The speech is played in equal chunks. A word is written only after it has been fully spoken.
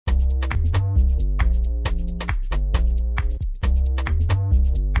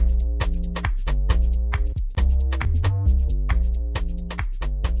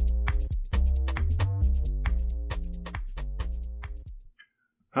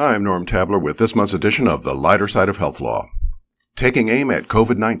Hi, I'm Norm Tabler with this month's edition of The Lighter Side of Health Law. Taking aim at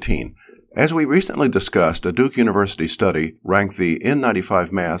COVID-19. As we recently discussed, a Duke University study ranked the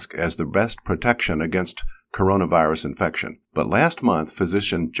N95 mask as the best protection against coronavirus infection. But last month,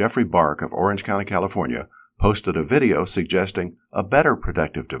 physician Jeffrey Bark of Orange County, California, posted a video suggesting a better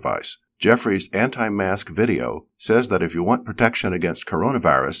protective device. Jeffrey's anti-mask video says that if you want protection against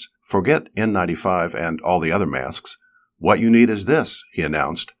coronavirus, forget N95 and all the other masks. What you need is this, he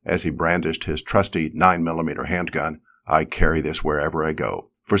announced as he brandished his trusty 9mm handgun. I carry this wherever I go.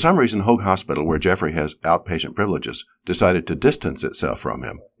 For some reason, Hoag Hospital, where Jeffrey has outpatient privileges, decided to distance itself from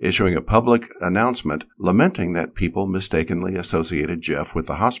him, issuing a public announcement lamenting that people mistakenly associated Jeff with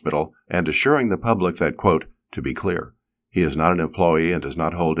the hospital and assuring the public that, quote, to be clear, he is not an employee and does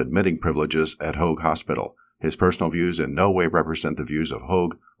not hold admitting privileges at Hoag Hospital. His personal views in no way represent the views of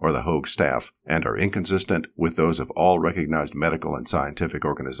Hoag or the Hoag staff and are inconsistent with those of all recognized medical and scientific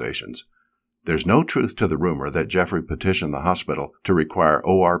organizations. There's no truth to the rumor that Jeffrey petitioned the hospital to require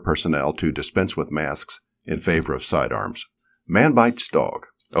OR personnel to dispense with masks in favor of sidearms. Man bites dog.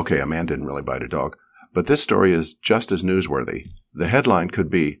 Okay, a man didn't really bite a dog, but this story is just as newsworthy. The headline could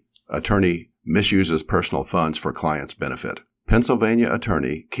be, Attorney misuses personal funds for client's benefit. Pennsylvania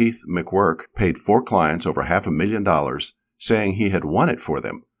attorney Keith McWork paid 4 clients over $500,000, saying he had won it for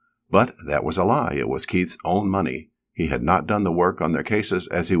them. But that was a lie. It was Keith's own money. He had not done the work on their cases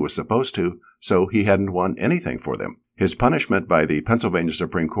as he was supposed to, so he hadn't won anything for them. His punishment by the Pennsylvania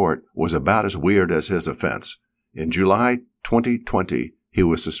Supreme Court was about as weird as his offense. In July 2020, he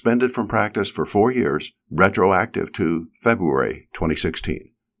was suspended from practice for 4 years, retroactive to February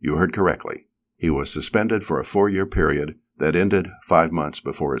 2016. You heard correctly. He was suspended for a 4-year period that ended 5 months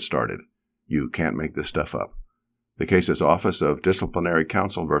before it started. You can't make this stuff up. The case is Office of Disciplinary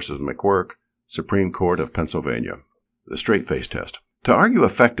Counsel versus McWork, Supreme Court of Pennsylvania. The straight face test. To argue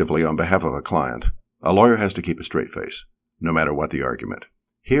effectively on behalf of a client, a lawyer has to keep a straight face, no matter what the argument.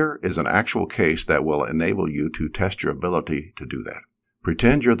 Here is an actual case that will enable you to test your ability to do that.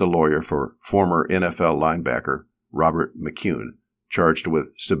 Pretend you're the lawyer for former NFL linebacker Robert McCune, charged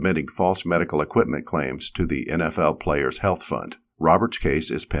with submitting false medical equipment claims to the NFL Players Health Fund. Robert's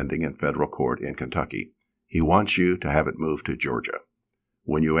case is pending in federal court in Kentucky. He wants you to have it moved to Georgia.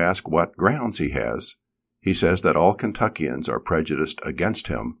 When you ask what grounds he has, he says that all Kentuckians are prejudiced against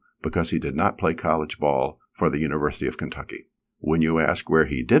him because he did not play college ball for the University of Kentucky. When you ask where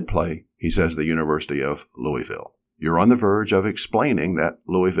he did play, he says the University of Louisville. You're on the verge of explaining that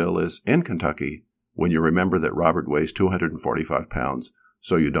Louisville is in Kentucky when you remember that Robert weighs 245 pounds,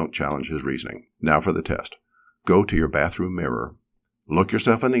 so you don't challenge his reasoning. Now for the test. Go to your bathroom mirror. Look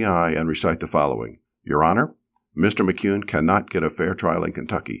yourself in the eye and recite the following. Your Honor, Mr. McCune cannot get a fair trial in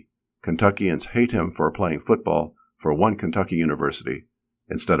Kentucky. Kentuckians hate him for playing football for one Kentucky university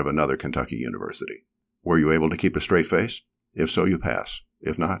instead of another Kentucky university. Were you able to keep a straight face? If so, you pass.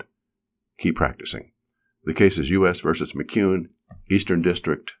 If not, keep practicing. The case is U.S. versus McCune, Eastern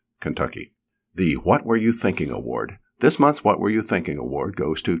District, Kentucky. The What Were You Thinking Award. This month's What Were You Thinking Award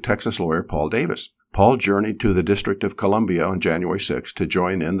goes to Texas lawyer Paul Davis. Paul journeyed to the District of Columbia on January 6 to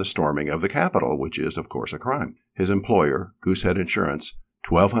join in the storming of the Capitol, which is, of course, a crime. His employer, Goosehead Insurance,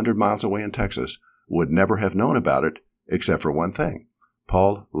 1,200 miles away in Texas, would never have known about it except for one thing.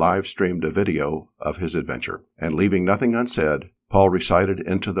 Paul live-streamed a video of his adventure, and leaving nothing unsaid, Paul recited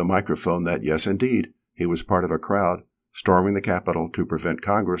into the microphone that, yes, indeed, he was part of a crowd storming the Capitol to prevent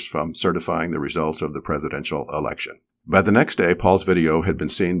Congress from certifying the results of the presidential election. By the next day, Paul's video had been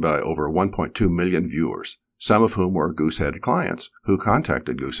seen by over 1.2 million viewers, some of whom were Goosehead clients, who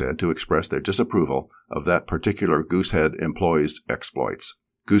contacted Goosehead to express their disapproval of that particular Goosehead employee's exploits.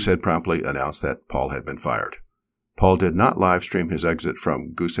 Goosehead promptly announced that Paul had been fired. Paul did not live stream his exit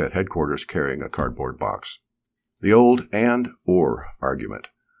from Goosehead headquarters carrying a cardboard box. The old and/or argument.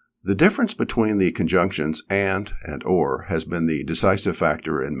 The difference between the conjunctions and or has been the decisive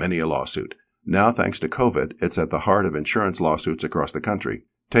factor in many a lawsuit. Now, thanks to COVID, it's at the heart of insurance lawsuits across the country.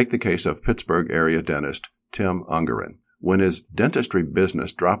 Take the case of Pittsburgh area dentist Tim Ungerin. When his dentistry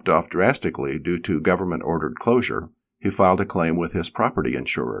business dropped off drastically due to government-ordered closure, he filed a claim with his property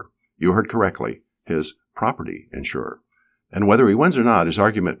insurer. You heard correctly, his property insurer. And whether he wins or not, his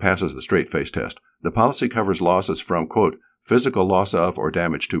argument passes the straight-face test. The policy covers losses from, quote, physical loss of or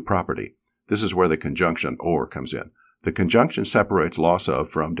damage to property. This is where the conjunction or comes in. The conjunction separates loss of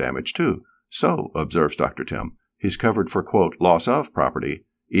from damage to. So, observes Dr. Tim, he's covered for, quote, loss of property,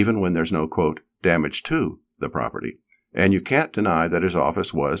 even when there's no, quote, damage to the property. And you can't deny that his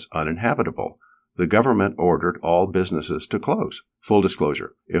office was uninhabitable. The government ordered all businesses to close. Full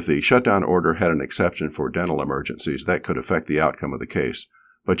disclosure, if the shutdown order had an exception for dental emergencies, that could affect the outcome of the case.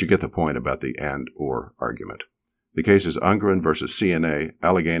 but you get the point about the and/or argument. The case is Ungren versus CNA,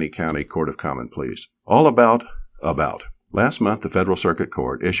 Allegheny County Court of Common Pleas. All about. Last month, the Federal Circuit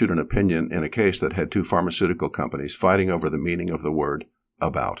Court issued an opinion in a case that had two pharmaceutical companies fighting over the meaning of the word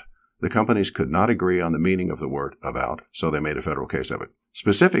about. The companies could not agree on the meaning of the word about, so they made a federal case of it.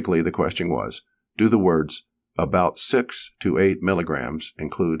 Specifically, the question was, do the words about 6 to 8 milligrams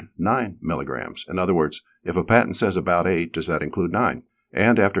include 9 milligrams? In other words, if a patent says about 8, does that include 9?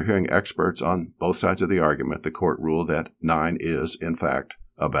 And after hearing experts on both sides of the argument, the court ruled that 9 is, in fact,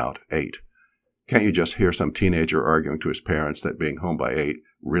 about 8. Can't you just hear some teenager arguing to his parents that being home by 8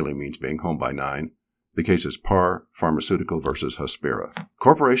 really means being home by 9? The case is Par Pharmaceutical versus Hospira.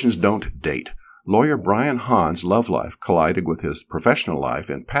 Corporations don't date. Lawyer Brian Hahn's love life collided with his professional life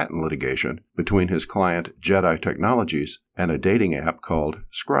in patent litigation between his client Jedi Technologies and a dating app called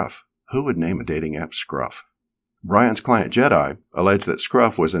Scruff. Who would name a dating app Scruff? Brian's client Jedi alleged that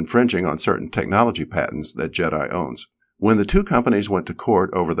Scruff was infringing on certain technology patents that Jedi owns. When the two companies went to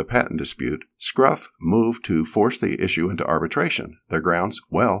court over the patent dispute, Scruff moved to force the issue into arbitration. Their grounds?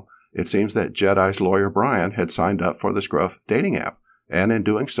 Well, it seems that Jedi's lawyer Brian had signed up for the Scruff dating app, and in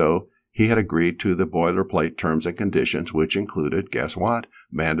doing so, he had agreed to the boilerplate terms and conditions, which included, guess what,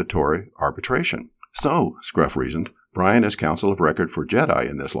 mandatory arbitration. So, Scruff reasoned, Brian is counsel of record for Jedi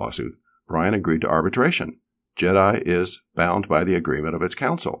in this lawsuit. Brian agreed to arbitration. Jedi is bound by the agreement of its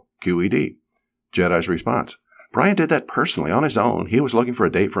counsel, QED. Jedi's response: Brian did that personally, on his own. He was looking for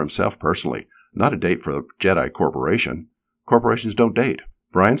a date for himself personally, not a date for the Jedi Corporation. Corporations don't date.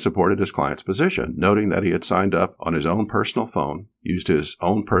 Brian supported his client's position, noting that he had signed up on his own personal phone, used his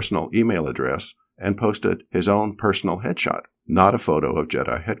own personal email address, and posted his own personal headshot, not a photo of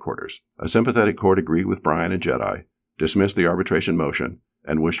Jedi headquarters. A sympathetic court agreed with Brian and Jedi, dismissed the arbitration motion,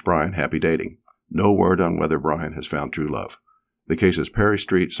 and wished Brian happy dating. No word on whether Brian has found true love. The case is Perry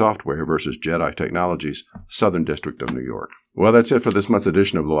Street Software versus Jedi Technologies, Southern District of New York. Well, that's it for this month's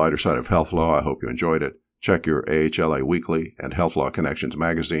edition of The Lighter Side of Health Law. I hope you enjoyed it. Check your AHLA Weekly and Health Law Connections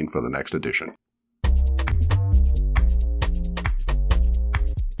magazine for the next edition.